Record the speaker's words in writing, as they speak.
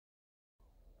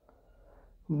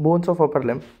Bones of upper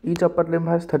limb. Each upper limb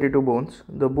has 32 bones.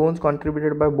 The bones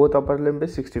contributed by both upper limb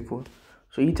is 64.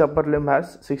 So each upper limb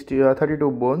has 32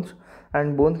 bones,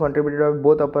 and bones contributed by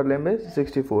both upper limb is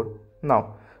 64.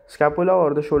 Now, scapula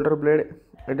or the shoulder blade,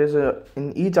 it is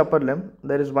in each upper limb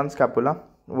there is one scapula,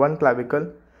 one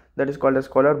clavicle, that is called as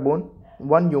collarbone,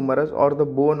 one humerus or the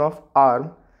bone of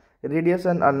arm, radius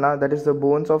and ulna, that is the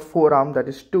bones of forearm, that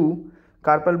is 2,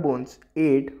 carpal bones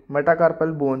 8,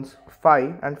 metacarpal bones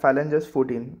 5, and phalanges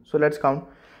 14. So let's count.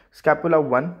 Scapula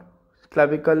 1,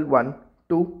 clavicle 1,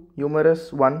 2,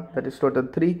 humerus 1, that is total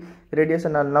 3, radius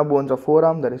and ulna bones of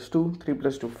forearm, that is 2, 3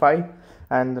 plus 2 5,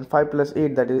 and then 5 plus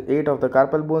 8, that is 8 of the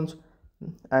carpal bones,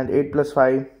 and 8 plus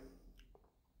 5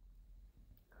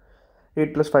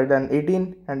 then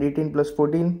 18, and 18 plus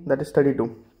 14, that is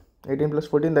 32. 18 plus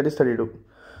 14, that is 32.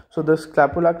 So the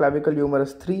scapula, clavicle,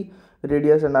 humerus 3,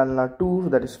 radius and ulna 2,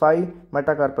 that is 5,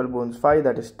 metacarpal bones 5,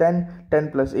 that is 10,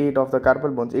 10 plus 8 of the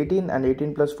carpal bones 18, and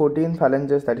 18 plus 14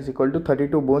 phalanges, that is equal to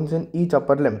 32 bones in each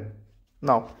upper limb.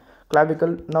 Now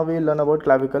clavicle, now we will learn about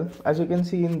clavicle. As you can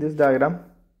see in this diagram,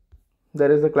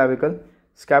 there is the clavicle,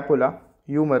 scapula,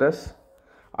 humerus,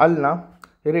 ulna,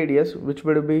 radius, which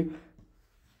will be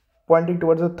pointing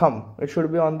towards the thumb. It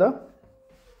should be on the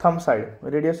thumb side.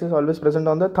 Radius is always present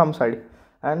on the thumb side,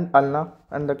 and ulna,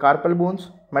 and the carpal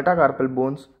bones, metacarpal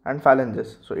bones, and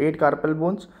phalanges. So 8 carpal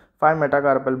bones, 5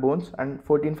 metacarpal bones, and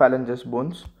 14 phalanges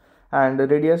bones. And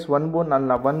radius 1 bone,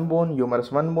 ulna 1 bone,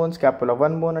 humerus 1 bone, scapula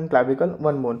 1 bone, and clavicle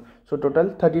 1 bone. So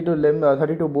total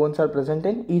 32 bones are present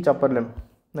in each upper limb.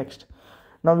 Next,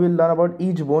 now we will learn about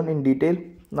each bone in detail.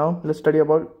 Now let's study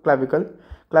about clavicle.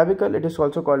 Clavicle, it is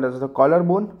also called as the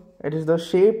collarbone. It is the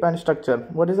shape and structure.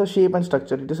 What is the shape and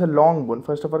structure? It is a long bone.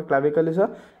 First of all, clavicle is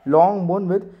a long bone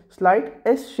with slight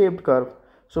S-shaped curve.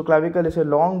 So clavicle is a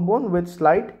long bone with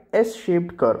slight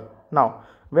S-shaped curve. Now,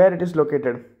 where it is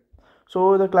located?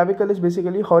 So the clavicle is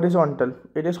basically horizontal.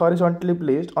 It is horizontally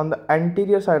placed on the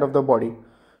anterior side of the body.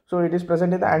 So it is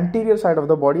present in the anterior side of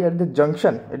the body at the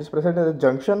junction. It is present at the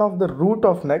junction of the root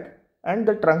of neck and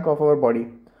the trunk of our body.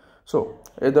 So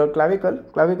the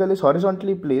clavicle is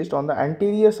horizontally placed on the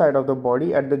anterior side of the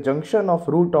body at the junction of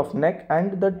root of neck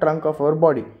and the trunk of our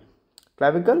body.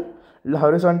 Clavicle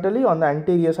horizontally on the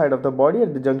anterior side of the body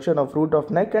at the junction of root of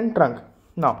neck and trunk.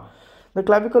 Now the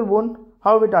clavicle bone,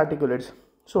 how it articulates?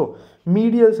 So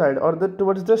medial side or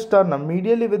towards the sternum,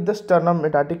 medially with the sternum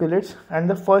it articulates, and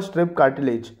the first rib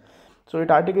cartilage. So it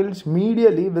articulates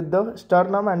medially with the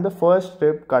sternum and the first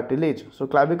rib cartilage. So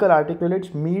clavicle articulates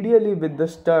medially with the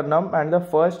sternum and the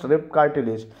first rib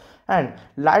cartilage, and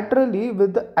laterally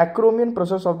with the acromion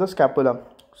process of the scapula.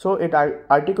 So it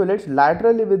articulates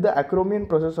laterally with the acromion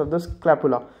process of the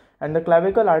scapula, and the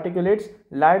clavicle articulates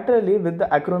laterally with the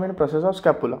acromion process of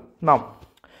scapula. Now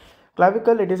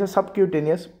clavicle, it is a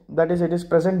subcutaneous, that is, it is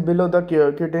present below the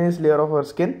cutaneous layer of our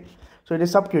skin. So it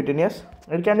is subcutaneous.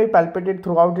 It can be palpated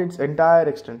throughout its entire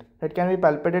extent.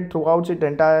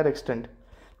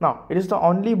 Now, it is the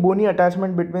only bony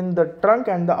attachment between the trunk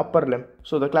and the upper limb.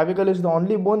 So the clavicle is the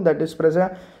only bone that is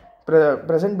present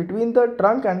between the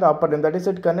trunk and the upper limb. That is,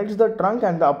 it connects the trunk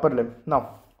and the upper limb.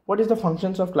 Now, what is the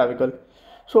functions of clavicle?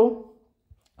 So,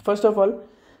 first of all,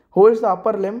 holds the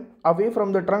upper limb away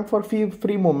from the trunk for free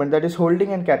movement, that is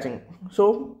holding and catching.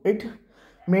 So it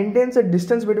maintains a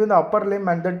distance between the upper limb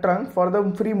and the trunk for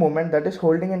the free movement, that is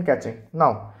holding and catching.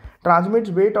 Now transmits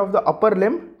weight of the upper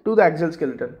limb to the axial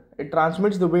skeleton. It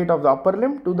transmits the weight of the upper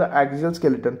limb to the axial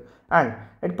skeleton, and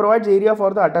it provides area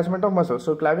for the attachment of muscles.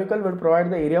 So clavicle will provide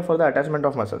the area for the attachment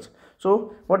of muscles.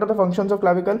 So what are the functions of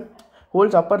clavicle?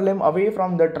 Holds upper limb away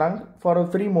from the trunk for a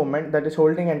free movement, that is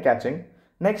holding and catching.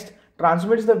 Next,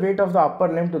 transmits the weight of the upper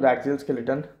limb to the axial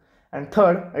skeleton. And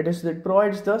third, it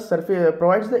provides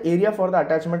the area for the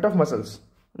attachment of muscles.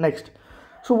 Next,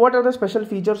 so what are the special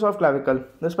features of clavicle?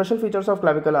 The special features of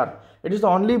clavicle are: it is the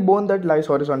only bone that lies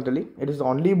horizontally.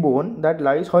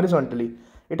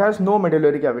 It has no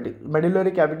medullary cavity.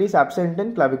 Medullary cavity is absent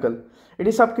in clavicle. It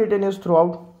is subcutaneous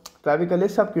throughout. Clavicle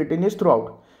is subcutaneous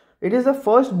throughout. It is the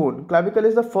first bone. Clavicle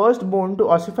is the first bone to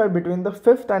ossify between the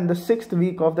 5th and the 6th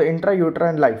week of the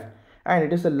intrauterine life, and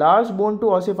it is the last bone to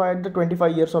ossify at the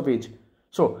 25 years of age.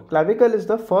 So clavicle is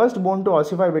the first bone to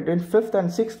ossify between 5th and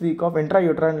 6th week of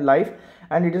intrauterine life,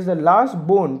 and it is the last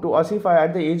bone to ossify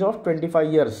at the age of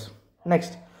 25 years.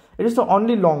 Next, it is the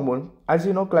only long bone. As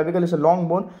you know, clavicle is a long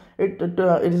bone. It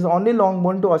is the only long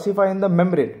bone to ossify in the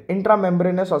membrane,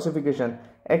 intramembranous ossification,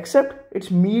 except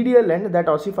its medial end that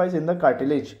ossifies in the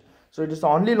cartilage. So it is the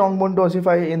only long bone to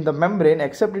ossify in the membrane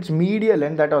except its medial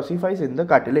end that ossifies in the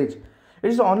cartilage. It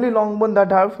is the only long bone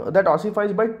that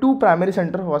ossifies by two primary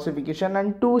centers of ossification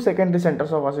and two secondary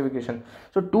centers of ossification.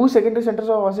 So two secondary centers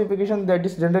of ossification that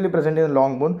is generally present in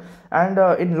long bone, and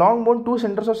in long bone two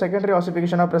centers of secondary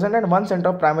ossification are present and one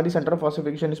primary center of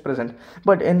ossification is present.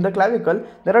 But in the clavicle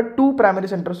there are two primary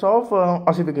centers of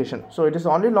ossification. So it is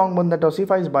the only long bone that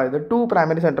ossifies by the two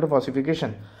primary center of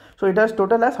ossification. So it has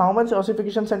total as how much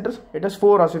ossification centers? It has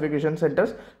 4 ossification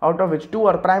centers, out of which 2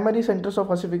 are primary centers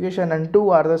of ossification and 2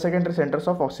 are the secondary centers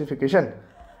of ossification.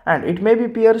 And it may be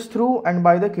pierced through and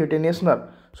by the cutaneous nerve.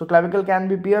 So clavicle can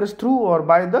be pierced through or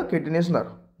by the cutaneous nerve.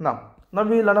 Now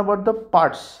we learn about the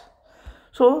parts.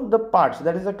 So the parts,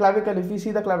 that is the clavicle. If we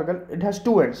see the clavicle, it has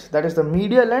two ends, that is the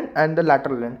medial end and the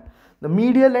lateral end. The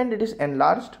medial end, it is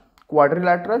enlarged,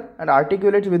 quadrilateral and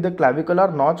articulates with the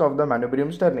clavicular notch of the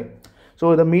manubrium sterni.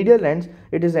 So the medial ends,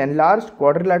 it is enlarged,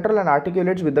 quadrilateral and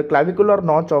articulates with the clavicular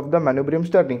notch of the manubrium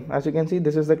sterni. As you can see,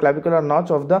 this is the clavicular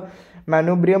notch of the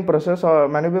manubrium process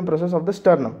of the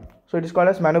sternum. So it is called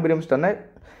as manubrium sterni.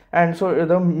 And so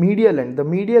the medial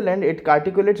end, it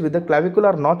articulates with the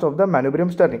clavicular notch of the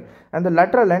manubrium sterni. And the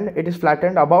lateral end, it is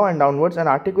flattened above and downwards and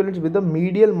articulates with the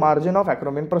medial margin of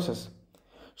acromion process.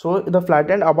 So the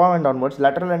flattened above and downwards,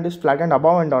 lateral end is flattened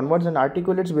above and downwards and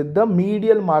articulates with the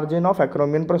medial margin of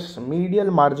acromion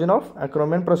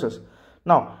process.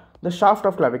 Now the shaft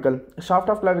of clavicle. Shaft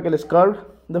of clavicle is curved.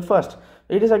 The first,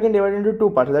 it is again divided into two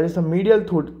parts, that is the medial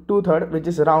two-third, which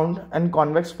is round and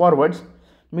convex forwards.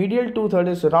 Medial two-third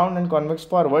is round and convex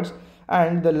forwards,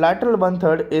 and the lateral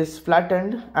one-third is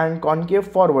flattened and concave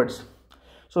forwards.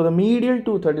 So the medial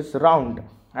two-third is round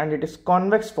and it is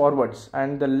convex forwards,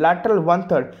 and the lateral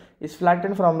one-third is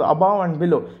flattened from the above and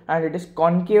below and it is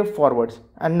concave forwards.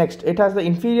 And next, it has the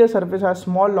inferior surface has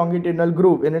small longitudinal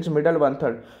groove in its middle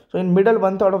one-third. So in middle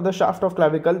one-third of the shaft of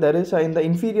clavicle, there is in the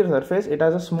inferior surface, it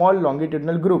has a small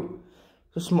longitudinal groove.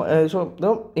 So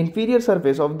the inferior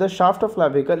surface of the shaft of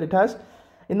clavicle, it has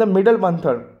in the middle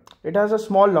one-third, it has a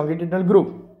small longitudinal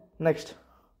groove. Next,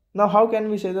 now how can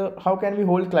we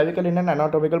hold clavicle in an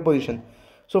anatomical position?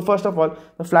 So first of all,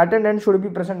 the flattened end should be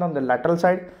present on the lateral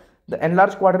side. The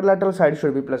enlarged quadrilateral side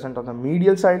should be present on the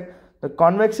medial side. The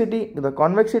convexity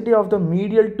of the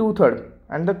medial two-third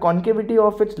and the concavity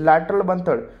of its lateral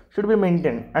one-third should be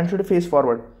maintained and should face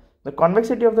forward. The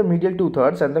convexity of the medial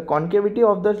two-thirds and the concavity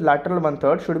of the lateral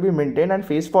one-third should be maintained and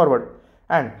face forward.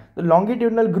 And the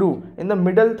longitudinal groove in the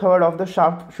middle third of the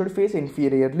shaft should face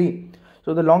inferiorly.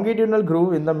 So the longitudinal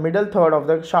groove in the middle third of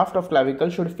the shaft of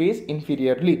clavicle should face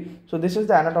inferiorly. So this is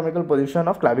the anatomical position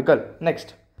of clavicle.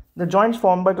 Next, the joints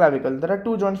formed by clavicle. There are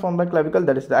two joints formed by clavicle,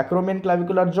 that is the acromion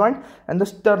clavicular joint and the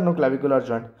sternoclavicular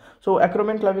joint. So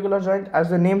acromion clavicular joint,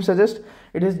 as the name suggests,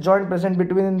 it is joint present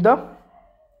between the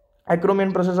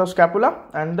acromion process of scapula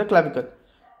and the clavicle.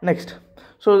 Next,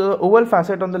 so the oval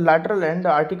facet on the lateral end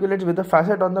articulates with the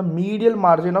facet on the medial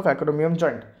margin of acromion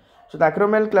joint. So the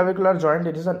acromial clavicular joint,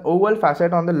 it is an oval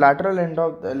facet on the lateral end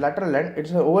It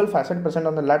is an oval facet present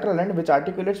on the lateral end which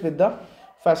articulates with the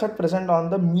facet present on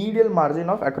the medial margin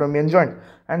of acromion joint.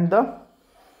 And the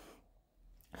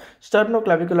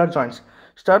sternoclavicular joints.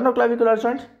 Sternoclavicular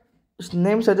joint,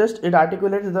 name suggests, it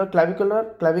articulates the clavicle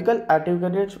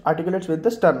articulates with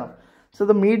the sternum. So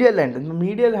the medial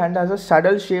hand has a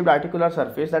saddle-shaped articular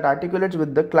surface that articulates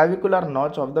with the clavicular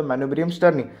notch of the manubrium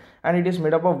sterni, and it is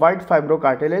made up of white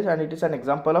fibrocartilage, and it is an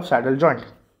example of saddle joint.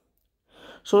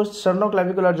 So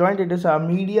sternoclavicular joint, it is a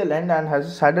medial end and has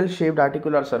a saddle-shaped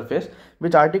articular surface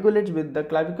which articulates with the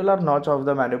clavicular notch of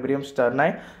the manubrium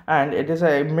sterni, and it is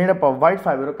made up of white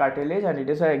fibrocartilage, and it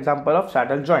is an example of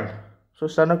saddle joint. So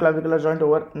sternoclavicular joint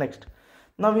over. Next,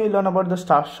 now we learn about the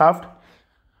shaft.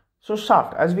 So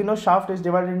shaft, as we know, shaft is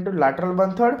divided into lateral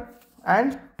one-third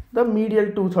and the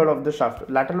medial two-third of the shaft.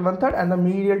 Lateral one-third and the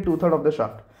medial two-third of the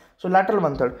shaft. So lateral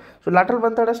one-third. So lateral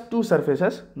one-third has two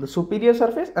surfaces, the superior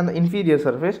surface and the inferior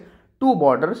surface, two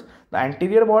borders, the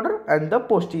anterior border and the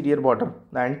posterior border.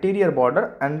 The anterior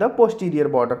border and the posterior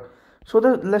border. So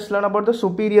let's learn about the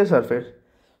superior surface.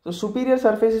 The superior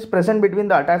surface is present between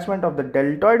the attachment of the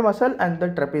deltoid muscle and the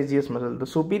trapezius muscle. The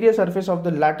superior surface of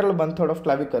the lateral one-third of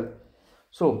clavicle.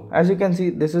 So as you can see,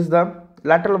 this is the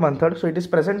lateral one-third. So it is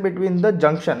present between the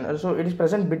junction. So it is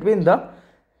present between the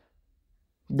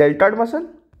deltoid muscle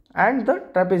and the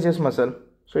trapezius muscle.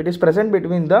 So it is present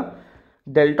between the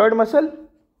deltoid muscle.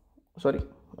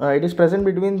 It is present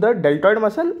between the deltoid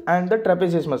muscle and the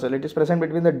trapezius muscle. It is present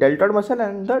between the deltoid muscle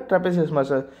and the trapezius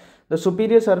muscle. The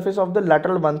superior surface of the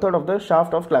lateral one-third of the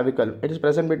shaft of clavicle. It is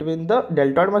present between the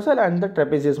deltoid muscle and the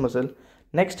trapezius muscle.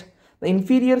 Next, the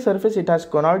inferior surface, it has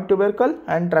conoid tubercle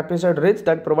and trapezoid ridge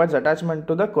that provides attachment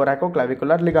to the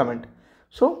coracoclavicular ligament.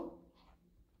 So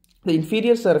the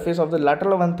inferior surface of the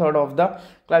lateral one third of the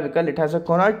clavicle, it has a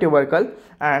conoid tubercle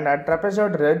and a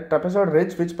trapezoid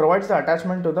ridge which provides the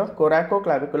attachment to the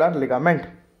coracoclavicular ligament.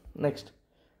 Next,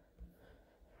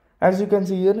 as you can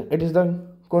see here, it is the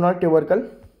conoid tubercle.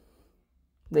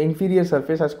 The inferior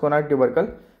surface has conoid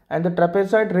tubercle and the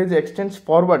trapezoid ridge extends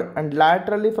forward and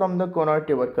laterally from the conoid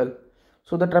tubercle.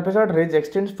 So the trapezoid ridge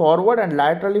extends forward and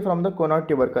laterally from the conoid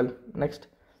tubercle. Next,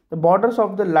 the borders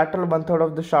of the lateral one third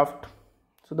of the shaft.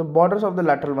 So the borders of the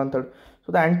lateral one third.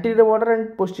 So the anterior border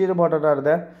and posterior border are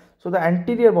there. So the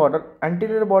anterior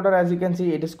border, as you can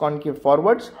see, it is concave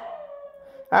forwards,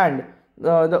 and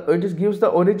it gives the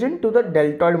origin to the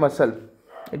deltoid muscle.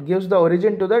 It gives the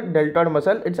origin to the deltoid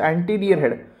muscle. Its anterior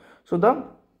head. So the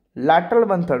lateral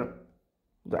one third,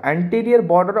 the anterior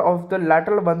border of the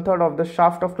lateral one third of the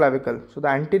shaft of clavicle. So the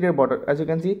anterior border, as you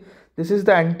can see, this is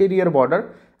the anterior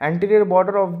border. Anterior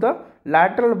border of the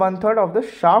lateral one third of the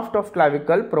shaft of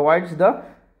clavicle provides the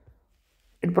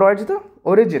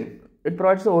origin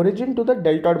to the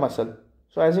deltoid muscle.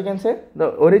 So as you can say, the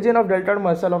origin of deltoid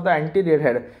muscle of the anterior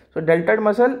head. So deltoid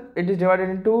muscle, it is divided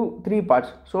into three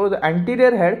parts. So the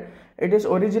anterior head, it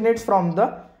originates from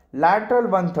the lateral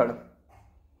one third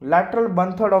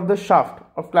of the shaft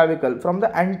of clavicle, from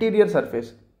the anterior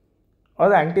surface or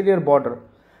the anterior border.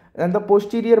 And the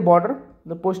posterior border,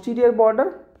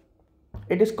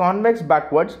 it is convex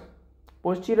backwards.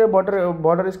 Posterior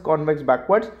border is convex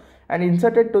backwards and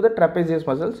inserted to the trapezius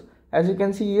muscles. As you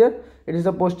can see here, it is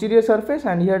the posterior surface,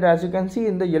 and here, as you can see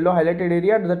in the yellow highlighted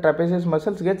area, the trapezius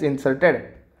muscles gets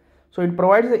inserted. So it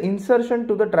provides the insertion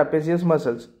to the trapezius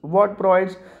muscles. What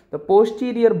provides? The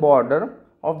posterior border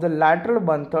of the lateral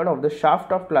one third of the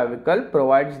shaft of clavicle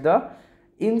provides the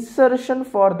insertion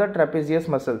for the trapezius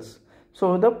muscles.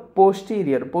 So the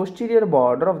posterior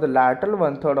border of the lateral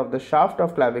one third of the shaft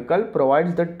of clavicle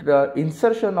provides the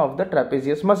insertion of the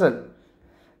trapezius muscle.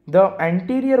 The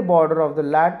anterior border of the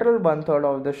lateral one third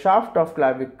of the shaft of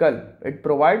clavicle, it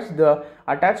provides the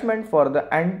attachment for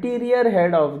the anterior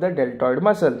head of the deltoid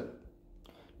muscle.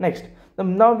 Next,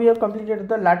 now we have completed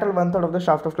the lateral one third of the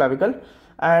shaft of clavicle,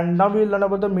 and now we will learn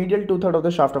about the medial two third of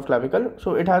the shaft of clavicle.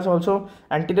 So it has also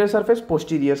anterior surface,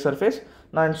 posterior surface,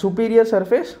 and superior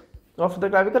surface of the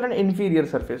clavicle and inferior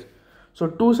surface. So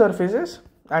four surface,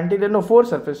 anterior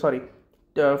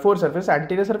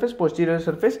surface, posterior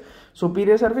surface,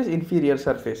 superior surface, inferior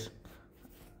surface.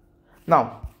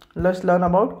 Now let's learn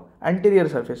about anterior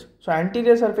surface. So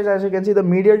anterior surface, as you can see, the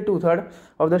medial two third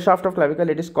of the shaft of clavicle,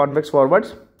 it is convex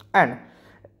forwards, and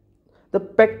the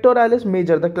pectoralis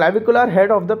major, the clavicular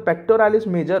head of the pectoralis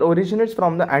major originates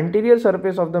from the anterior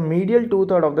surface of the medial two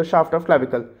third of the shaft of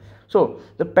clavicle. So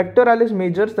the pectoralis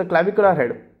major, the clavicular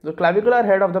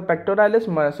head of the pectoralis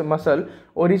muscle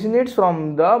originates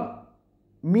from the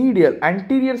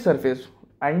anterior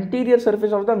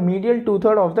surface of the medial two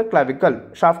third of the clavicle,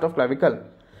 shaft of clavicle.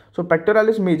 So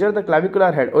pectoralis major, the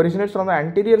clavicular head, originates from the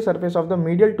anterior surface of the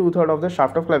medial two third of the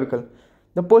shaft of clavicle.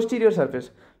 The posterior surface,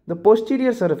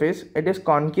 it is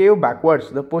concave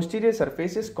backwards.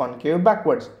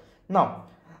 Now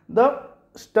the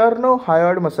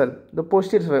sternohyoid muscle, the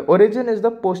posterior surface, origin is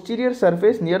the posterior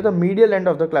surface near the medial end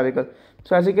of the clavicle.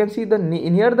 So as you can see,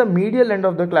 near the medial end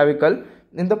of the clavicle,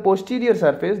 in the posterior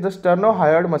surface, the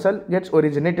sternohyoid muscle gets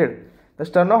originated. The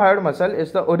sternohyoid muscle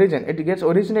is the origin. It gets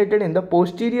originated in the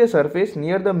posterior surface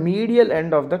near the medial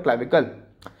end of the clavicle.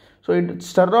 So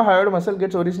sternohyoid muscle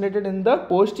gets originated in the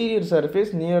posterior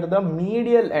surface near the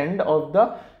medial end of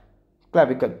the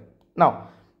clavicle. Now,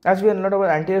 as we have learned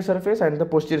about anterior surface and the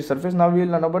posterior surface, now we will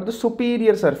learn about the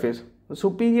superior surface. The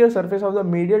superior surface of the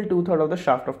medial two third of the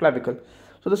shaft of clavicle.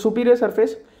 So the superior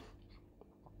surface,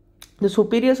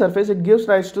 it gives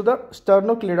rise to the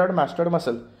sternocleidoid mastoid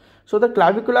muscle. So the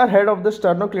clavicular head of the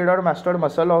sternocleidoid mastoid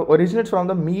muscle originates from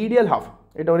the medial half.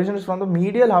 It originates from the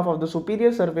medial half of the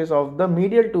superior surface of the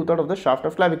medial two third of the shaft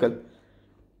of clavicle.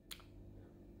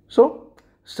 So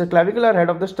the clavicular head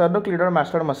of the sternocleidoid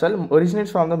mastoid muscle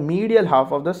originates from the medial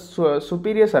half of the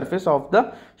superior surface of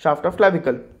the shaft of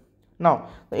clavicle. Now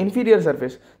the inferior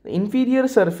surface. The inferior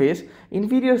surface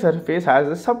has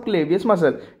a subclavius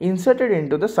muscle inserted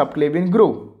into the subclavian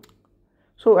groove.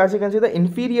 So as you can see, the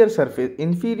inferior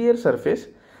surface,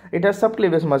 it has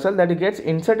subclavius muscle that gets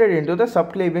inserted into the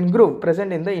subclavian groove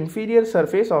present in the inferior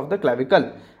surface of the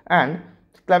clavicle, and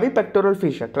clavipectoral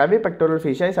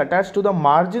fascia is attached to the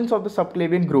margins of the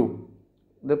subclavian groove.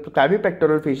 The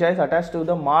clavipectoral fascia is attached to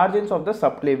the margins of the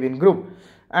subclavian groove,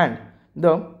 and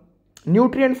the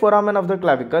nutrient foramen of the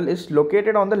clavicle is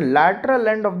located on the lateral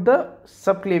end of the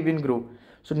subclavian groove.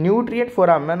 So nutrient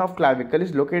foramen of clavicle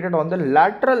is located on the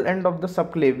lateral end of the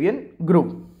subclavian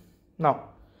groove. Now,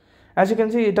 As you can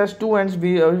see, it has two ends.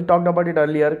 We talked about it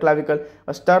earlier. Clavicle,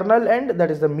 a sternal end,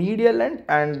 that is the medial end,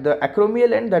 and the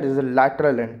acromial end, that is the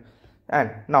lateral end.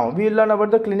 And now we will learn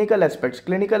about the clinical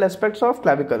aspects of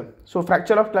clavicle. So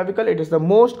fracture of clavicle, it is the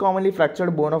most commonly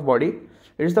fractured bone of body.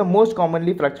 It is the most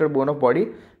commonly fractured bone of body.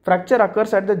 Fracture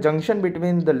occurs at the junction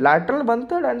between the lateral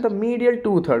 1/3 and the medial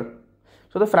 2/3.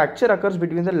 So the fracture occurs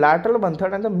between the lateral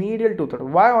 1/3 and the medial 2/3.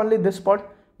 Why only this spot?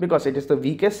 Because it is the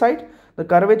weakest side. The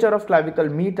curvature of clavicle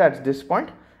meet at this point,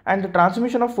 and the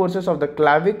transmission of forces of the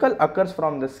clavicle occurs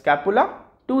from the scapula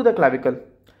to the clavicle.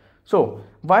 So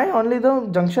why only the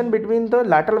junction between the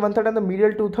lateral 1/3 and the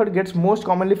medial 2/3 gets most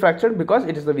commonly fractured? Because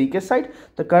it is the weakest side.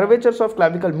 The curvatures of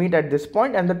clavicle meet at this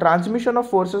point, and the transmission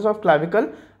of forces of clavicle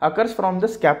occurs from the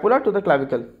scapula to the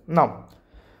clavicle. Now,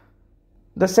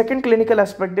 the second clinical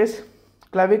aspect is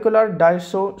clavicular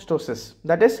dysostosis,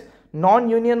 that is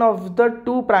non-union of the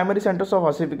two primary centers of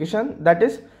ossification. That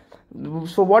is,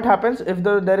 so what happens if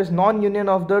there is non-union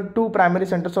of the two primary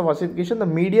centers of ossification? The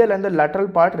medial and the lateral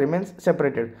part remains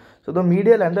separated. So the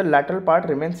medial and the lateral part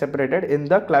remains separated in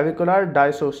the clavicular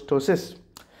dysostosis.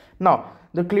 Now,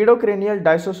 the cleidocranial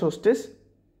dysostosis,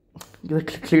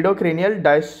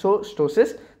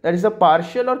 that is the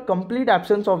partial or complete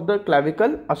absence of the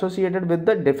clavicle associated with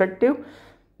the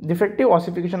defective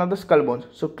ossification of the skull bones.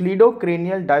 So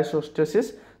cleidocranial dysostosis,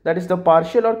 that is the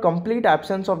partial or complete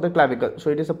absence of the clavicle.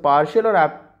 So it is a partial or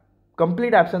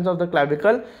complete absence of the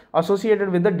clavicle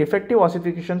associated with the defective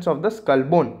ossifications of the skull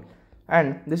bone. And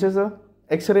this is a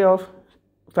X-ray of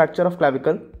fracture of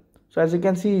clavicle. So as you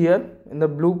can see here in the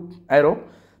blue arrow,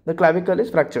 the clavicle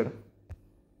is fractured.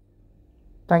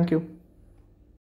 Thank you.